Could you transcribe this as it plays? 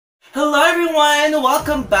Hello everyone!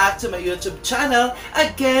 Welcome back to my YouTube channel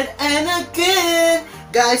again and again!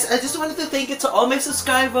 Guys, I just wanted to thank you to all my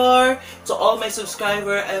subscribers,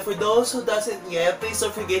 and for those who doesn't yet, please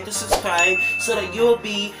don't forget to subscribe so that you will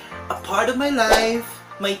be a part of my life,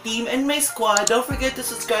 my team, and my squad. Don't forget to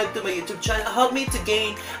subscribe to my YouTube channel. Help me to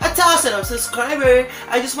gain 1,000 subscribers.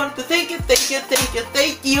 I just wanted to thank you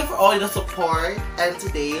for all the support. And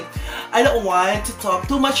today, I don't want to talk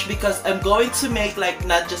too much because I'm going to make like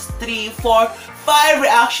not just 3, 4, 5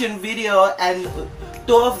 reaction video, and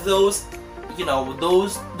two of those,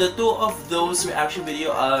 the two of those reaction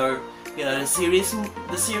video are,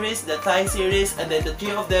 the Thai series, and then the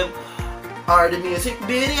 3 of them are the music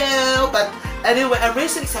video. But anyway, I'm really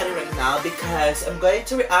so excited right now because I'm going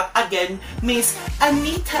to react again Miss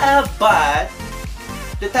Anita, but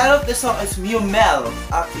the title of the song is Mew Mel.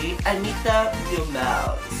 Okay, Anita Mew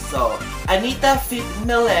Mel. So Anita feat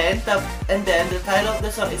Melen, and then the title of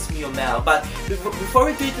the song is Mew Mel. But before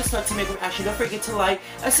we get to start to make a reaction, don't forget to like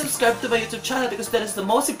and subscribe to my YouTube channel because that is the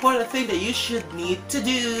most important thing that you should need to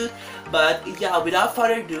do. But yeah, without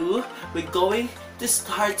further ado, we're going to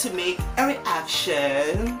start to make a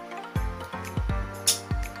reaction.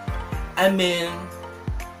 I mean,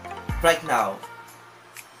 right now.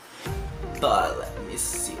 But let me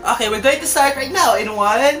see. Okay, we're going to start right now in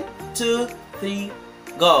 1, 2, 3,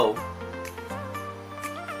 go.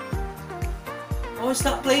 Oh, it's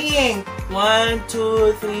not playing. 1,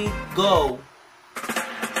 2, 3, go.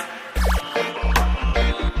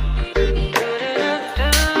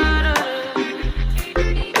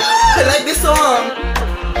 I like this song.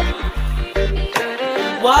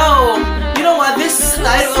 Wow. You know what? This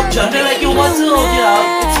style of genre, like you want to,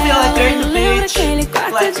 it's feel like you're in the beach,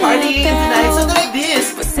 like partying tonight, something like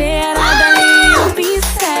this. Você era dali um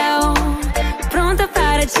pincel, pronta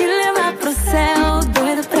para te levar pro céu,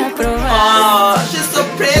 doido pra provar. Oh, she's so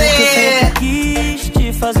pretty. Quis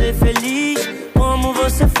te fazer feliz, como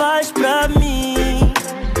você faz pra mim.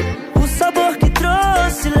 O sabor que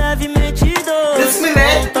trouxe levemente doce. This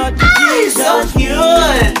minute, so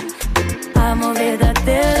cute. Amor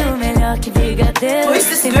verdadeiro, melhor que brigadeiro. Who is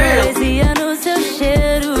this tem girl? poesia no seu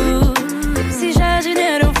cheiro. Se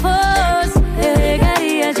jardineiro eu fosse, eu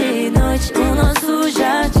regaria de noite o nosso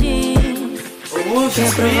jardim. Oh, Quer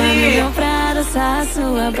she's provar pretty. meu pra adoçar a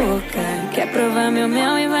sua boca. Quer provar meu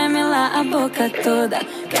mel e vai melar a boca toda.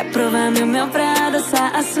 Quer provar meu mel pra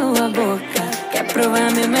adoçar a sua boca. Quer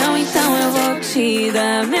provar meu mel, então eu vou te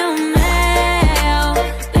dar meu mel.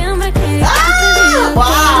 Lembra aquele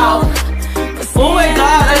Wow. Oh my god,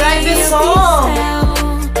 I like this song.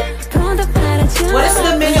 What is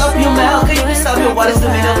the meaning of Mew Mel? Can you please tell me what is the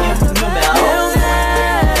meaning of Mew Mel?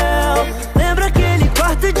 Lembra aquele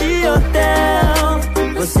quarto de hotel?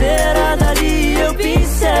 Você era dali eu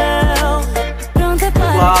pincel. Pronta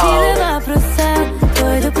para te levar pro céu,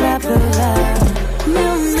 doido pra provar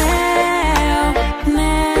meu mel,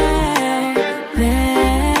 mel,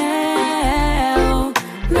 mel,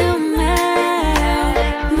 meu mel,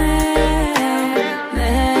 mel,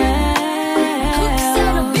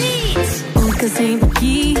 mel. O que eu sempre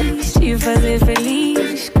quis te fazer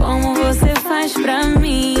feliz, como você faz pra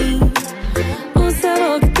mim. O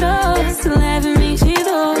sabor que trouxe levemente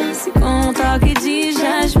doce, com um toque de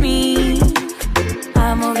jasmim.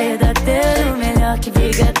 Amor verdadeiro, melhor que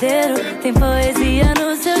brigadeiro, tem poesia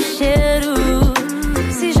no seu cheiro.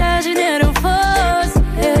 Se jardineiro eu fosse,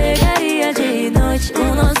 eu regaria de noite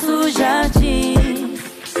o nosso jardim.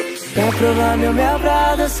 Quer provar meu mel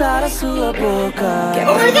pra adoçar a sua boca?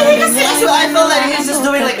 Oh my god, he can sing, so I feel like he's just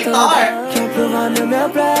doing like guitar. Quer provar meu mel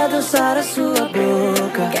pra adoçar a sua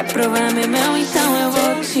boca? Quer provar meu mel, então eu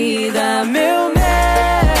vou te dar Meu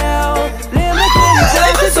mel, lembra aquele I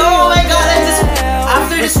like this song, oh my god,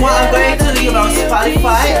 after this one I'm going to,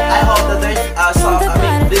 Spotify. I hope that there's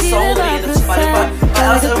this song will be in the Spotify. But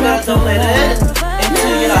also I'm gonna download it into,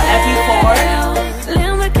 MP4.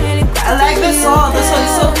 I like this song is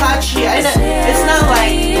so catchy. It's not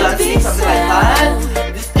like dancing, something like that.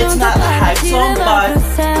 It's not a hype song, but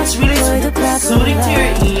it's really soothing to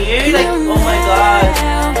your ear. Like, oh my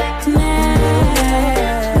god.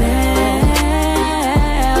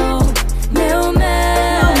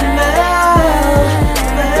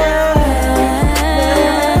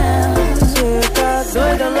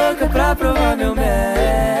 doida louca pra provar meu mel?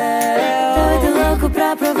 Doido louco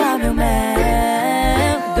pra provar meu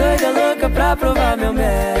mel. Doida louca pra provar meu mel?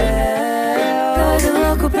 Doido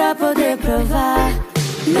louco pra poder provar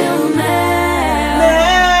meu mel.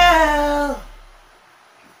 Mel.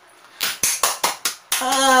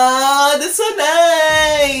 Ah, that's so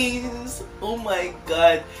nice. Oh my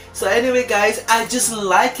god. So anyway guys, I just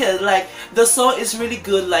like it. Like the song is really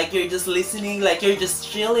good. Like you're just listening, like you're just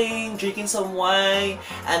chilling, drinking some wine,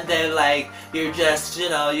 and then like you're just, you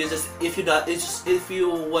know, you just, if you not, it's just, if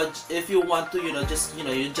you want to, you know, just, you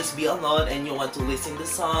know, you just be alone and you want to listen to the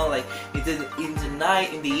song like in the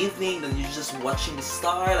night, in the evening, then you're just watching the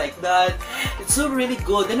star like that. It's so really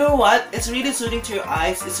good. You know what? It's really soothing to your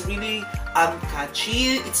eyes. It's really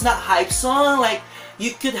catchy. It's not hype song. Like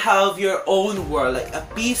you could have your own world, like a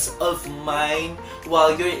peace of mind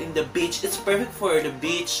while you're in the beach. It's perfect for the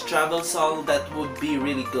beach travel song. That would be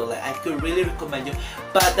really good. Like I could really recommend you.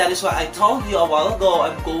 But that is why I told you a while ago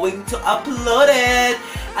I'm going to upload it.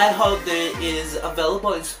 I hope that it is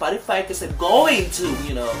available in Spotify because I'm going to,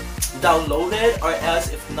 you know, download it, or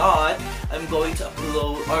else if not, I'm going to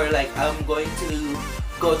upload, or like I'm going to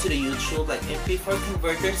go to the YouTube like MP4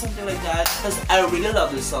 converter, something like that, because I really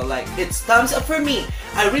love this song. Like it's thumbs up for me.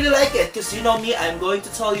 I really like it because you know me, I'm going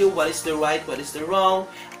to tell you what is the right, what is the wrong,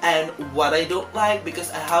 and what I don't like,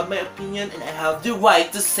 because I have my opinion and I have the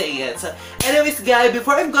right to say it. So anyways guys,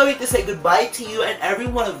 before I'm going to say goodbye to you and every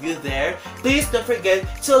one of you there, please don't forget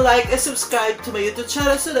to like and subscribe to my YouTube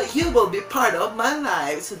channel so that you will be part of my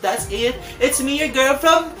life. So that's it. It's me, your girl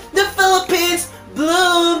from